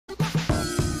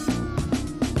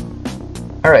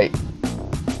Alright.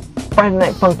 Friday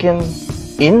Night Funkin'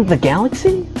 in the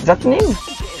Galaxy? Is that the name?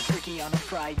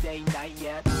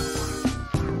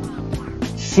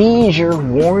 Seizure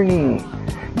warning.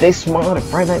 This mod of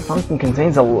Friday Night Funkin'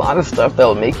 contains a lot of stuff that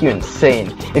will make you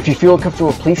insane. If you feel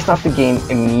uncomfortable, please stop the game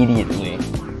immediately.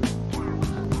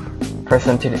 Press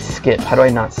enter to skip. How do I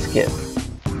not skip?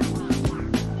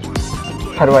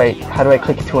 How do I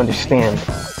click to understand?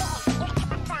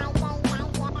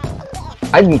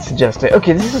 I didn't suggest it.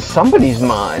 Okay, this is somebody's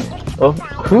mod. Well,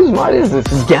 whose mod is this?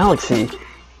 It's Galaxy.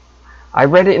 I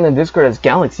read it in the Discord as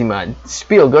Galaxy mod.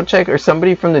 Spiel, go check, or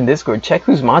somebody from the Discord, check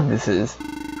whose mod this is.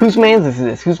 Whose man's is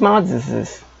this? Whose mods is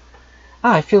this?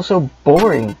 Ah, I feel so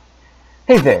boring.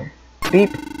 Hey there, Beep.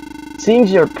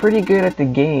 Seems you're pretty good at the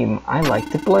game I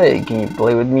like to play. Can you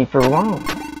play with me for a while?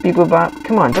 Beep bop.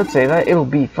 Come on, don't say that. It'll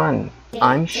be fun.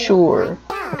 I'm sure.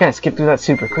 I kinda skipped through that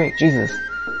super quick. Jesus.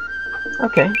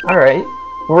 Okay, alright.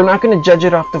 We're not gonna judge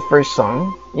it off the first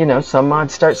song. You know, some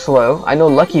mods start slow. I know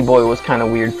Lucky Boy was kinda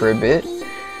weird for a bit.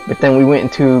 But then we went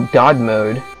into God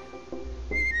mode.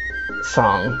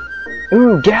 Song.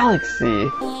 Ooh,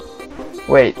 Galaxy!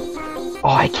 Wait. Oh,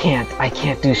 I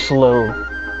can't do slow.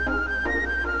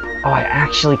 Oh, I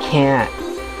actually can't.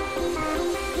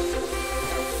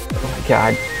 Oh my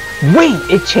god. Wait!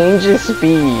 It changes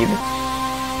speed!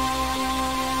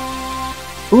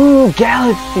 Ooh,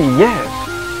 Galaxy, yes!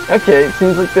 Okay, it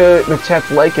seems like the chat's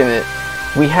liking it.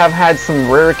 We have had some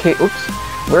rare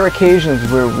occasions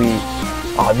where we...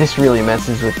 Oh, this really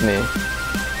messes with me.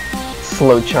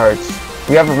 Slow charts.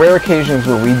 We have rare occasions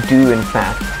where we do, in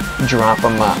fact, drop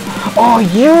them up. Oh,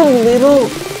 you little...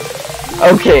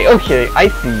 Okay, I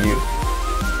see you.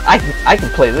 I can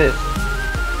play this.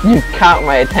 You caught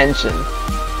my attention.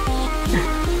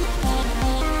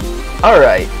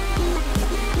 Alright.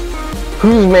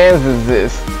 Whose man's is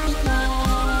this?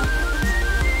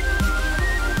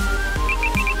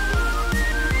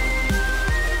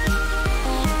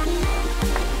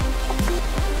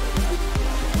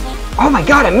 Oh my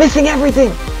god, I'm missing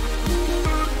everything!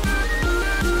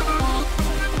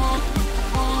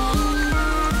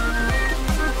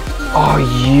 Oh,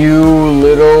 you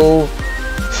little...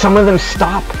 Some of them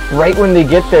stop right when they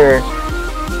get there.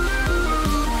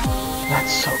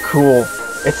 That's so cool.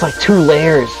 It's like 2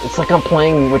 layers. It's like I'm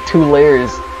playing with 2 layers.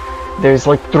 There's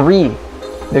like 3.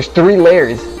 There's 3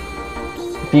 layers.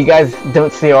 If you guys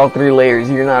don't see all 3 layers,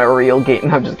 you're not a real gamer.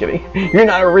 No, I'm just kidding. You're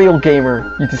not a real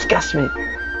gamer. You disgust me.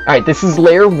 Alright, this is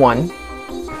layer 1.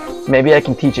 Maybe I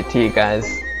can teach it to you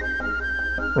guys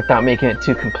without making it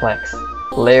too complex.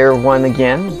 Layer 1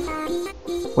 again.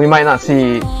 We might not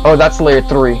see... Oh, that's layer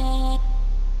 3.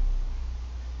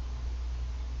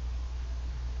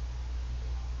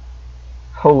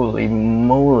 Holy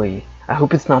moly. I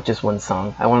hope it's not just one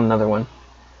song. I want another one.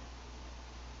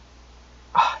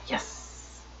 Ah,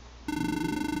 yes.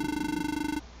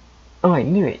 Oh, I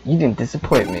knew it. You didn't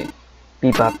disappoint me.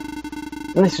 Bebop.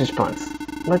 Nice response.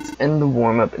 Let's end the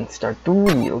warm-up and start the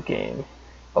real game.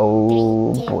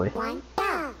 Oh boy.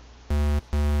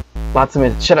 Lots of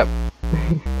minutes. Shut up.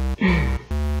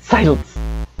 Silence.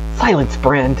 Silence,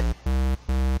 Brand.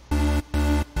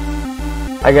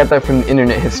 I got that from the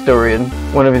Internet Historian.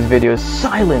 One of his videos.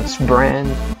 Silence, Brand.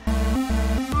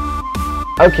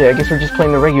 Okay, I guess we're just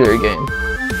playing the regular game.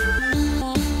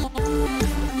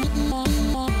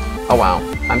 Oh wow.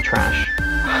 I'm trash.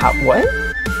 How, what?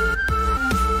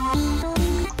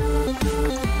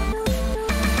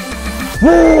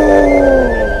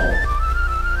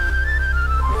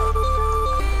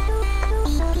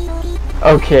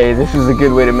 Okay, this is a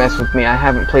good way to mess with me. I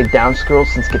haven't played down scroll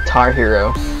since Guitar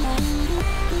Hero.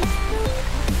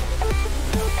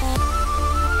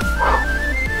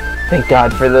 Thank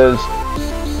God for those.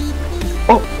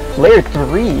 Oh, layer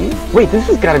 3? Wait, this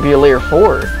has got to be a layer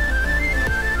 4.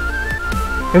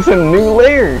 It's a new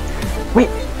layer. Wait.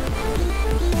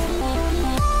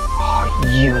 Oh,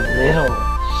 you little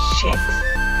shit.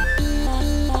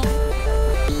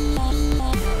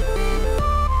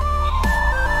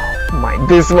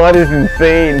 This mod is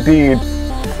insane, dude.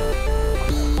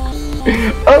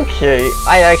 Okay,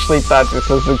 I actually thought this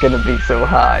wasn't gonna be so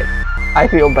high. I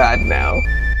feel bad now.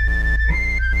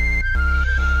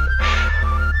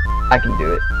 I can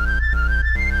do it.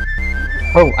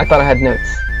 Oh, I thought I had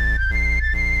notes.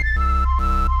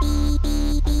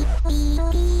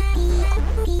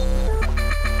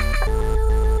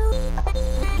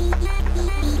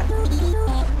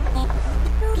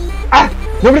 Ah!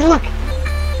 Nobody look!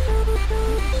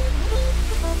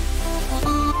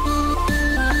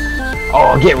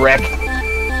 Oh, get wrecked.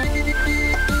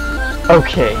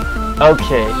 Okay.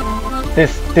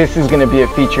 This is gonna be a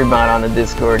featured mod on the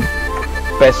Discord.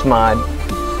 Best mod.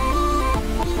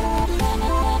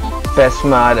 best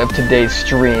mod of today's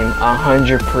stream,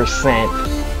 100%.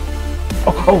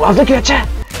 Oh, I was looking at chat!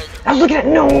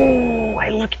 No! I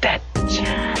looked at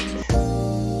chat.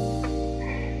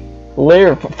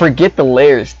 Forget the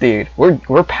layers, dude.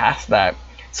 We're past that.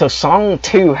 So song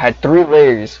 2 had 3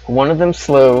 layers. One of them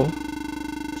slow.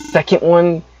 Second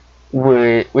one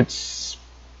would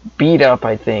speed up,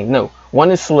 I think. No,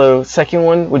 one is slow. Second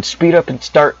one would speed up and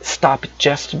stop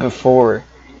just before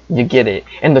you get it.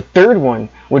 And the third one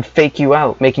would fake you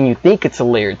out, making you think it's a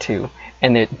layer 2.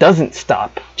 And it doesn't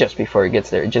stop just before it gets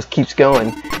there. It just keeps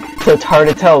going. So it's hard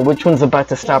to tell which one's about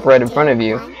to stop right in front of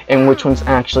you and which one's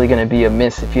actually going to be a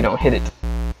miss if you don't hit it.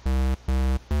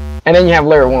 And then you have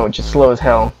layer 1, which is slow as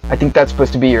hell. I think that's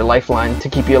supposed to be your lifeline to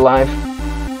keep you alive.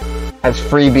 As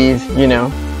freebies, you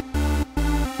know.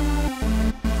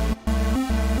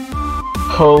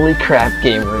 Holy crap,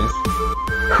 gamers.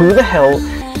 Who the hell...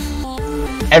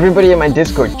 Everybody in my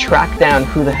Discord, track down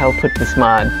who the hell put this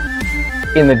mod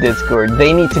in the Discord.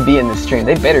 They need to be in this stream.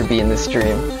 They better be in this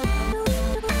stream.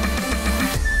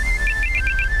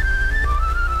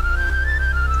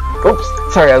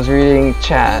 Oops, sorry, I was reading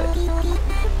chat.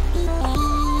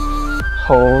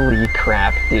 Holy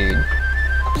crap, dude.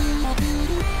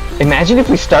 Imagine if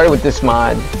we started with this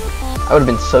mod. I would have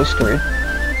been so screwed.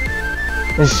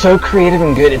 It's so creative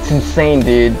and good. It's insane,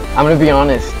 dude. I'm gonna be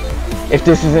honest. If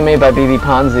this isn't made by BB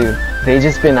Ponzu, they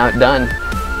just been outdone.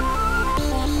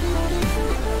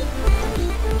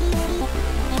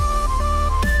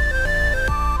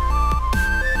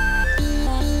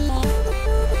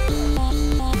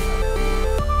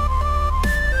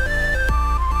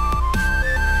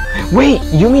 Wait,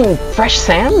 you mean Fresh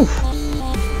Sands?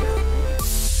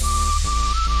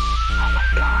 Oh my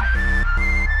god.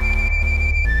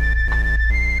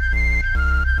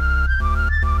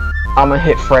 I'ma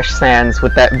hit Fresh Sands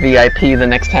with that VIP the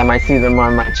next time I see them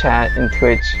on my chat in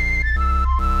Twitch.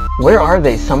 Where are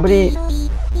they? Somebody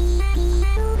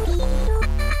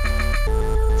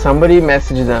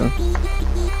message them.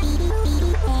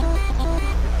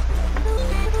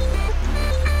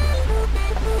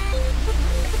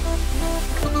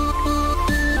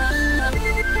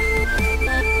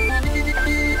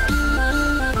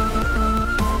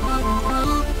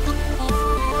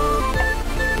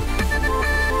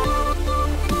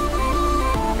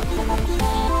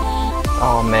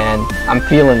 Oh man, I'm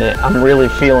feeling it. I'm really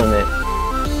feeling it.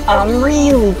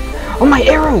 Oh, my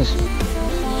arrows!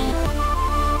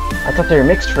 I thought they were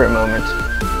mixed for a moment.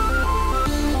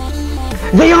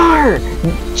 They are!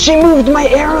 She moved my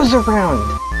arrows around!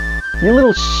 You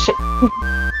little shit.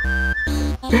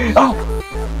 Oh!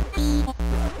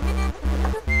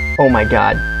 Oh my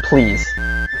god, please.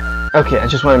 Okay, I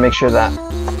just want to make sure that...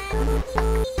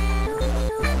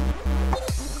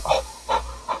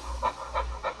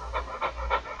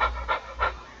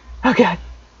 Oh god.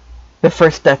 The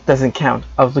first death doesn't count.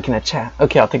 I was looking at chat.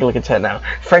 Okay, I'll take a look at chat now.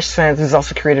 Fresh Sands is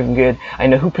also creative and good. I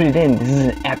know who put it in. This is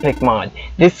an epic mod.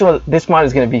 This mod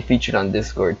is going to be featured on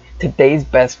Discord. Today's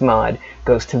best mod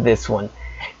goes to this one.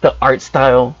 The art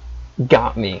style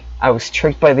got me. I was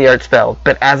tricked by the art style.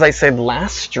 But as I said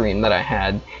last stream that I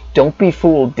had, don't be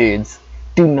fooled, dudes.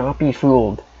 Do not be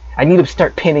fooled. I need to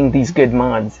start pinning these good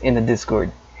mods in the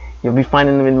Discord. You'll be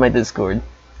finding them in my Discord.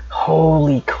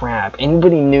 Holy crap,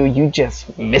 anybody knew, you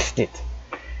just missed it.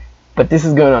 But this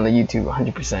is going on the YouTube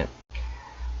 100%.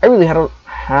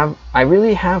 I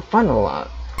really have fun a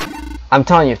lot. I'm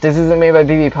telling you, if this isn't made by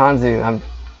BB Ponzu, I'm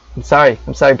sorry.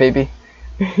 I'm sorry, baby.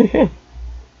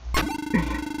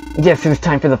 Yes, it was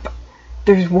time for the...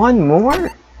 There's one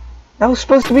more? That was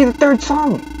supposed to be the third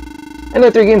song. I know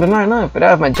 3 games are not enough, but I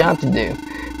have my job to do.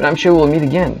 But I'm sure we'll meet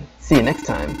again. See you next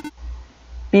time.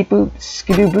 Beep boop,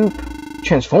 skidoo boop.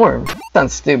 Transform?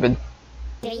 Sounds stupid.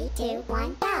 3, 2,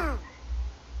 1, go!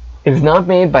 It is not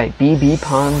made by BB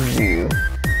Ponzu.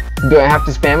 Do I have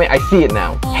to spam it? I see it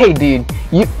now. Hey dude,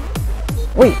 you...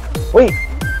 Wait!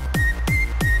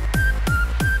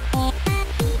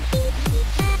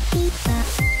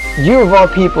 You of all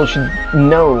people should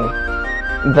know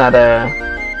that,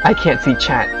 I can't see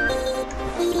chat.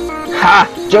 Ha!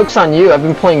 Joke's on you, I've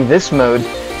been playing this mode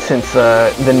since,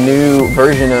 the new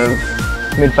version of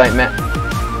Mid-Fight Map.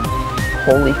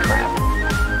 Holy crap.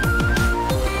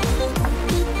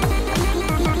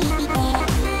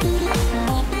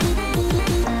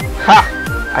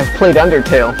 Ha! I've played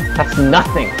Undertale. That's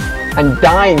nothing.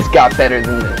 Undying's got better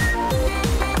than this.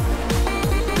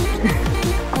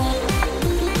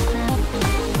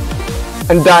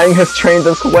 Undying has trained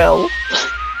us well. Just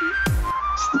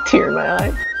a tear in my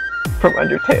eye from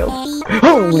Undertale.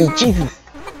 Holy Jesus!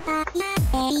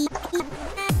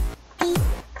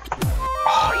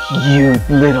 Oh, you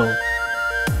little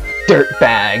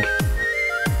Dirtbag.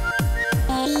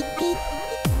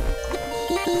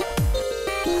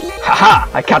 Haha!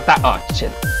 I caught that. Oh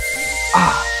shit.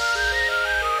 Ah.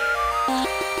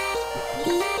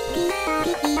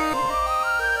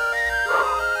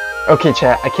 Okay,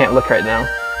 chat. I can't look right now.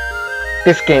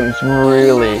 This game's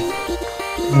really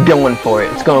going for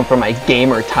it. It's going for my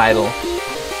gamer title.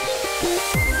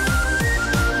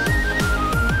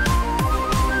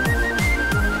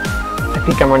 I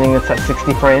think I'm running this at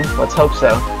 60 frames. Let's hope so.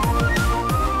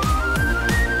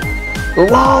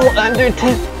 LOL, under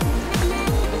 10.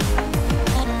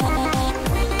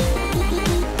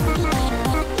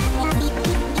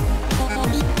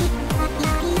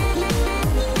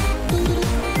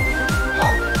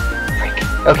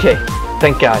 Okay,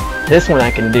 thank God. This one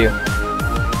I can do.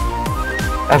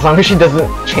 As long as she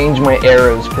doesn't change my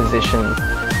arrow's position,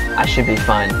 I should be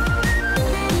fine.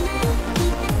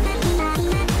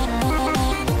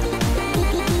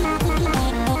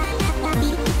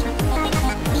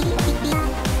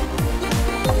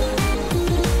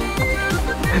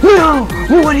 No!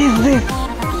 What is this?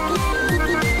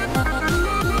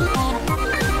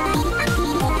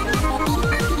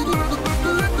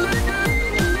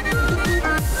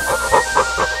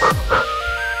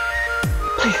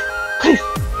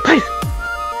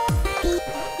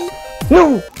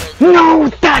 No! No!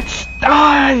 That's...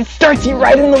 Ah! It starts you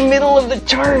right in the middle of the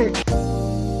chart!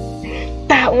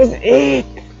 That was it!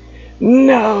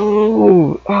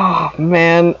 No! Oh,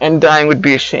 man. Undying would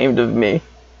be ashamed of me.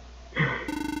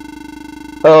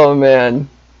 Oh, man.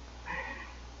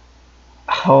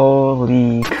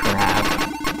 Holy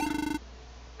crap.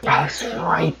 I was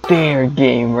right there,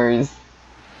 gamers.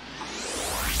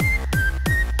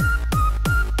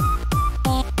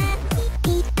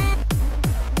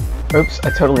 Oops, I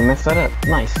totally messed that up.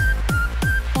 Nice.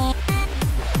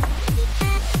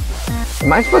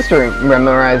 Am I supposed to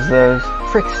memorize those?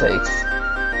 Frick's sakes.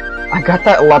 I got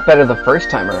that a lot better the first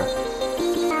time around.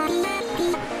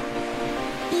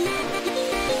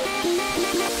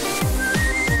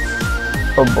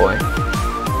 Oh boy.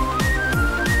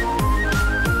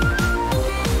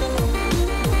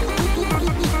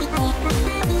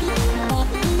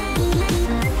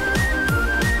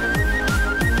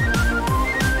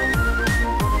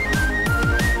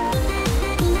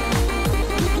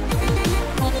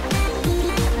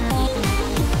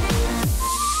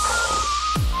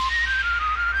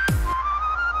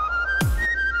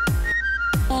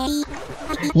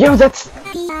 Yo, that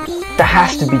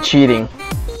has to be cheating.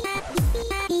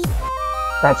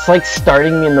 That's like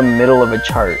starting me in the middle of a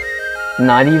chart.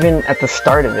 Not even at the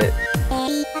start of it.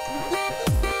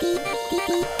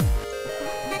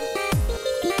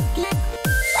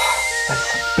 That's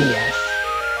BS.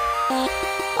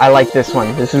 I like this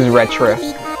one. This is retro.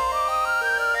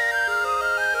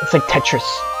 It's like Tetris.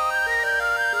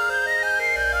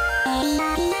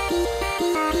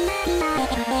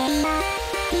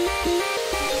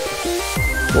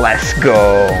 Let's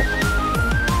go.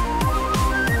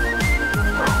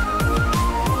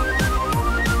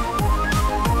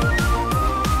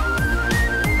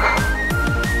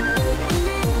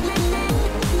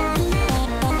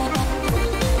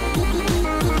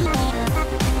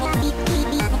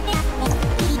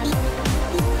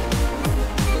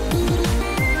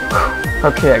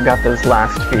 Okay, I got those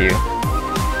last few.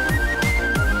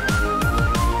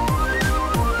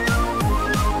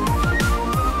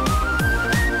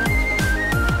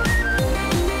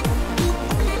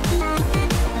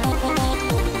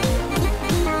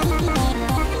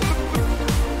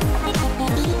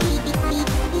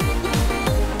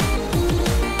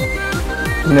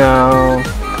 No.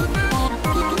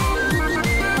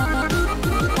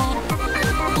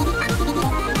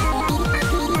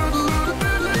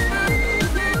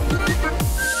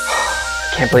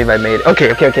 Can't believe I made it.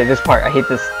 Okay, this part. I hate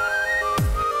this.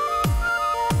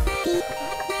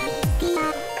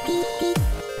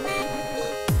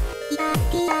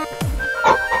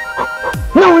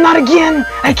 No, not again!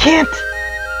 I can't!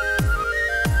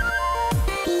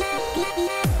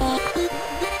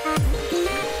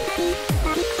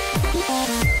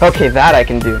 Okay, that I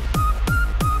can do.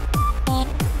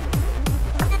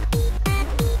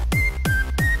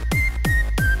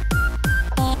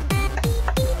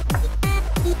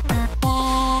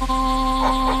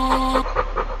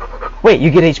 Wait, you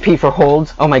get HP for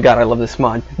holds? Oh my god, I love this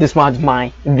mod. This mod's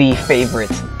the favorite.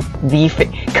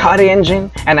 Cut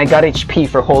engine, and I got HP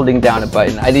for holding down a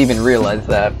button. I didn't even realize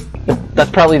that. That's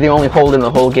probably the only hold in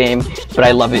the whole game, but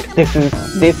I love it. This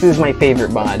is my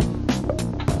favorite mod.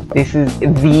 This is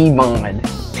the mod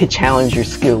to challenge your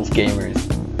skills, gamers.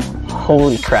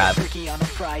 Holy crap.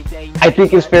 I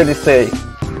think it's fair to say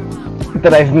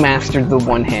that I've mastered the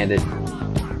one-handed.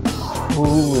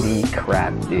 Holy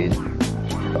crap, dude.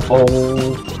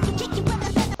 Oh.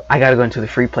 I gotta go into the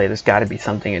free play. There's gotta be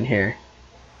something in here.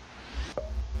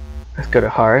 Let's go to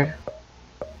hard.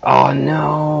 Oh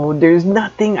no, there's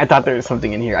nothing. I thought there was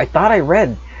something in here. I thought I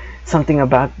read something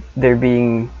about there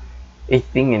being a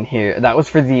thing in here. That was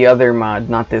for the other mod,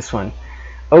 not this one.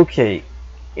 Okay,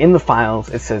 in the files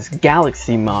it says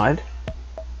Galaxy mod.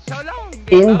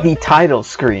 In the title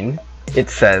screen it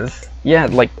says, yeah,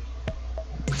 like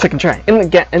second try. In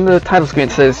the title screen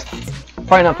it says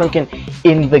Fire Not Funkin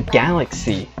in the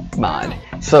Galaxy mod.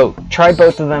 So try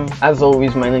both of them. As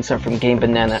always, my links are from Game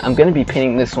Banana. I'm gonna be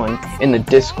pinning this one in the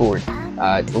Discord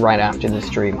right after the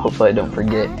stream. Hopefully I don't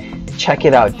forget. Check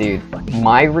it out, dude.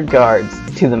 My regards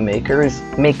to the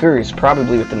makers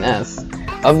probably with an S,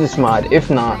 of this mod. If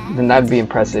not, then that'd be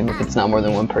impressive if it's not more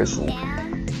than one person.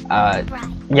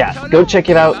 Yeah, go check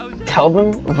it out. Tell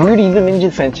them Rudy the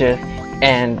Ninja sent you,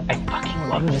 and I fucking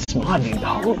love this mod, dude.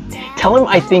 Tell him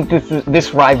I think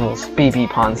this rivals BB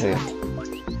Ponzu.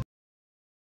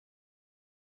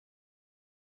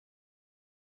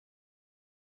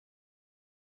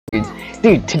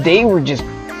 Dude, today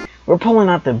we're pulling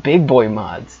out the big boy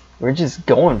mods. We're just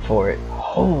going for it.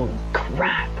 Holy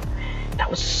crap. That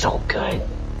was so good.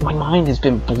 My mind has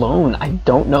been blown. I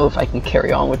don't know if I can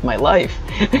carry on with my life.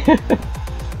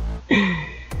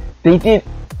 They did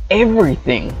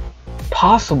everything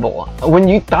possible. When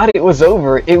you thought it was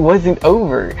over, it wasn't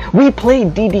over. We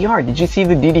played DDR. Did you see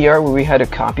the DDR where we had to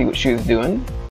copy what she was doing?